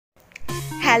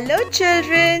Hello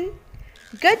children,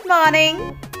 good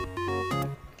morning.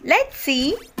 Let's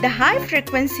see the high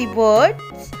frequency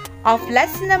words of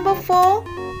lesson number 4,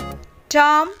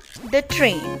 Tom the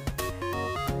Train.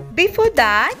 Before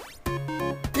that,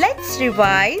 let's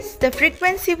revise the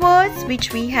frequency words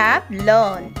which we have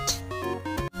learned.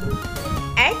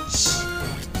 H-A-S,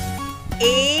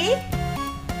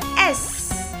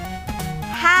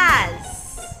 has.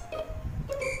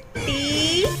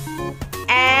 T-H-E,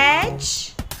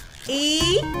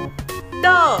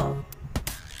 the.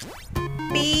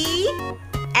 P-L-A-Y,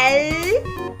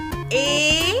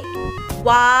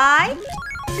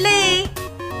 play.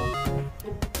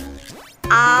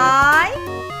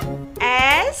 I-S,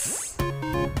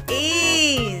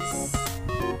 is.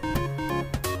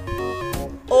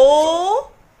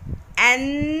 O-N,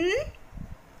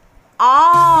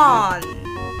 on.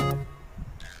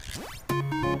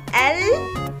 L-I-T-T-L-E,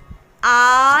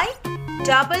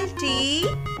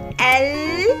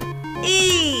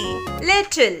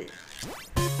 little.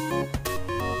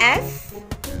 F-L-O-O-R,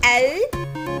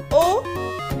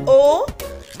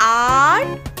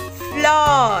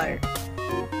 floor.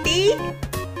 T-H-E-Y,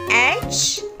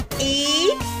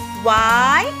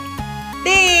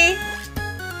 day.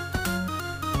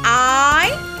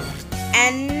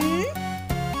 I-N,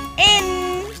 in.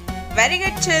 Very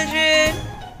good children.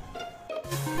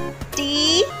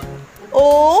 T-O-O-K,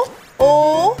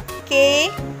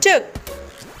 took.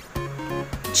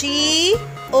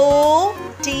 G-O-T,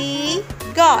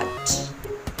 got.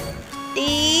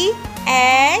 T-H-I-S,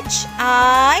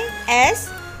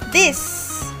 this.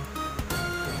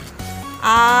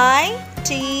 I-T,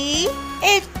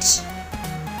 it.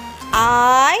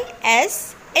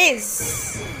 I-S,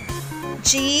 is.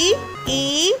 G-E-T-S,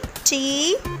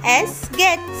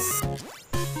 gets.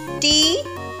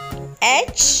 T-H-I-S,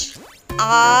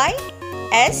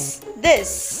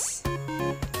 this.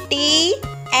 T-H-A-T,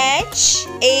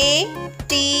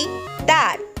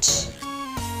 that.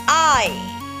 I.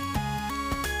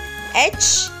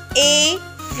 H-A-V-E,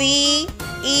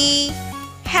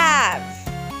 have.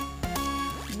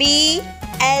 B-L-U-E,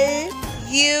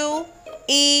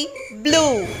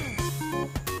 blue.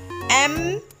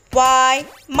 M-Y,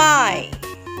 my.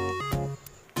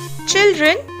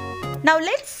 Children, now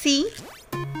let's see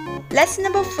lesson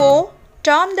number 4,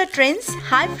 Tom the Train's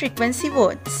high frequency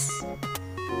words.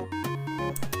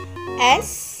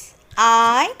 S-I-T-S,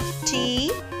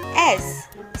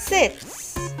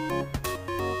 sits.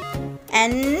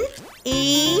 N-E-A-R,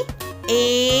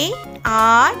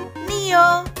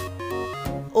 near.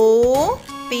 O-P-E-N,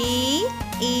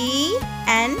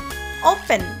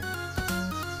 open.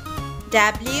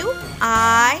 W-I-T-H,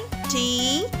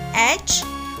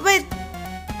 with.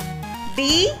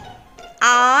 B-R-O-W-N,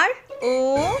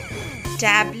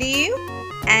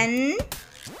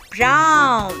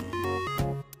 brown.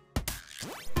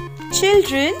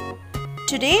 Children,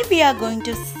 today we are going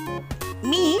to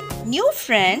meet new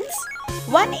friends.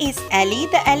 One is Ellie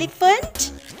the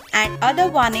elephant and other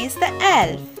one is the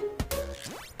elf.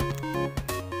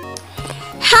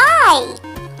 Hi,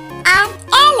 I'm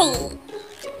Ellie.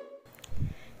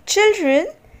 Children,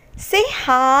 say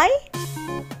hi.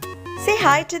 Say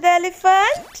hi to the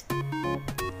elephant.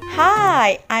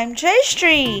 Hi, I'm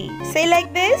Jayashree. Say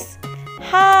like this.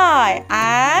 Hi,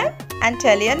 I'm, and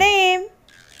tell your name.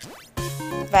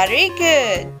 Very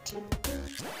good.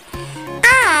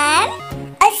 I'm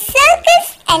a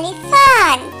circus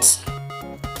elephant.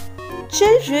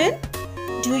 Children,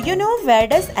 do you know where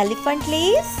does elephant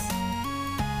lives?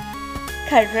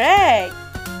 Correct.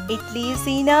 It lives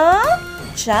in a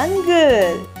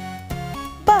jungle.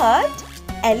 But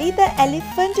Ellie the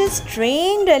elephant is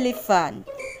trained elephant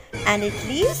and it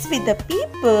lives with the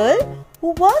people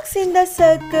who works in the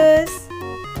circus.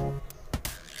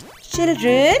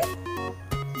 Children,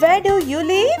 where do you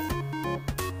live?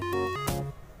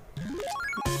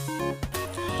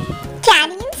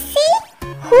 Can you see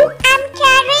who I'm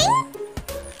carrying?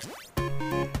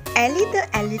 Ellie the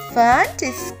elephant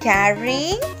is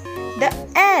carrying the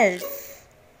elf.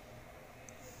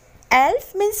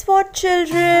 Elf means what,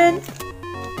 children?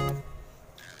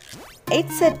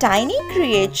 It's a tiny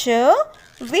creature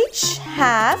which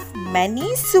have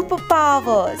many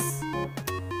superpowers.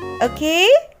 Okay?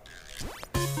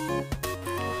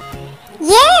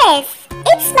 Yes,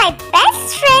 it's my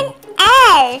best friend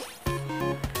Elf.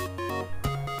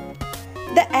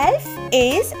 The elf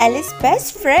is Ellie's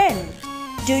best friend.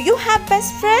 Do you have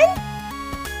best friend?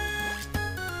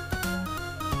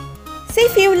 Say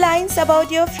few lines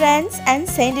about your friends and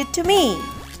send it to me.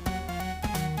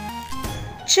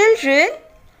 Children,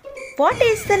 what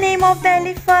is the name of the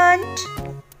elephant?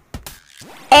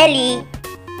 Ellie.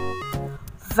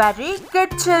 Very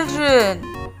good, children.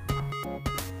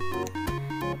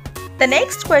 The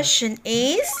next question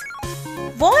is,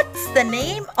 what's the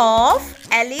name of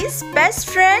Ellie's best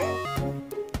friend?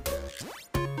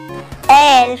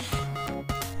 Elf.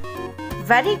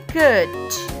 Very good.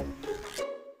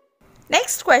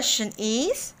 Next question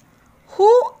is,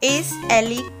 who is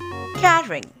Ellie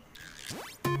carrying?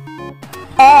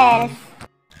 Elf.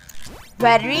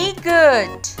 Very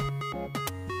good.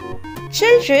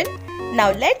 Children,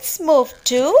 now let's move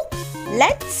to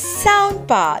let's sound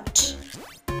part.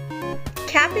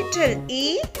 Capital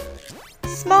E,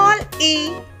 small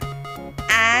e,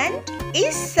 and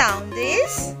its sound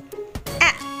is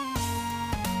A.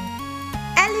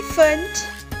 Elephant,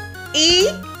 E,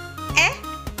 E,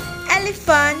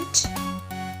 elephant.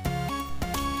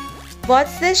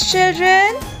 What's this,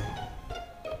 children?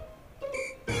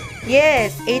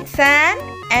 Yes, it's an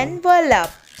envelope.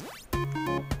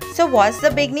 So what's the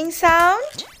beginning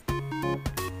sound?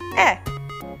 A.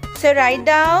 So write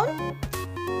down.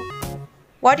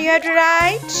 What do you have to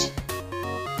write?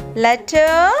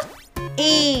 Letter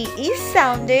E. Its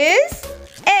sound is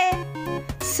A.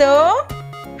 So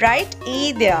write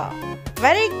E there.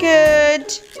 Very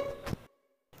good.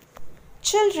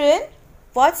 Children,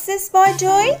 what's this boy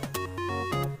doing?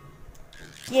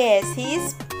 Yes, he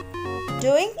is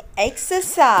doing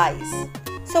exercise.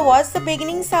 So what's the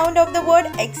beginning sound of the word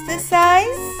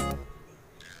exercise?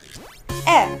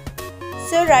 A.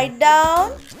 So write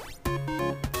down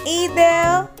E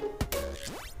there.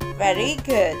 Very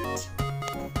good.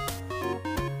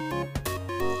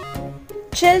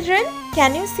 Children,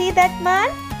 can you see that man?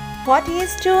 What he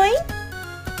is doing?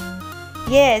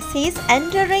 Yes, he is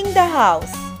entering the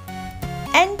house.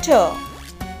 Enter.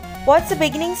 What's the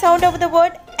beginning sound of the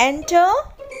word enter?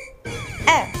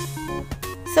 F.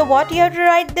 So what you have to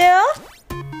write there?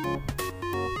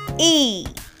 E.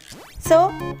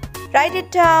 So write it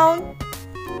down.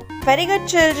 Very good,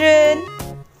 children.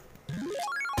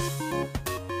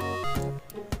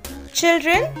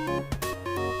 Children,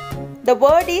 the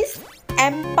word is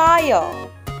empire.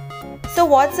 So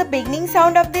what's the beginning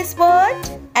sound of this word?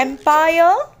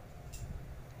 Empire?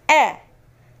 A.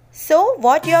 So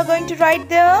what you are going to write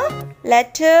there?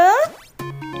 Letter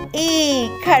E.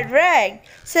 Correct.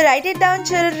 So write it down,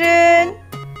 children.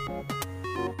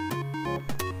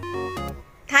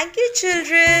 Thank you,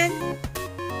 children.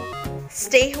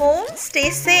 Stay home, stay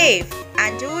safe,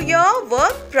 and do your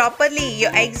work properly.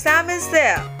 Your exam is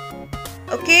there.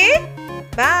 Okay?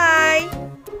 Bye.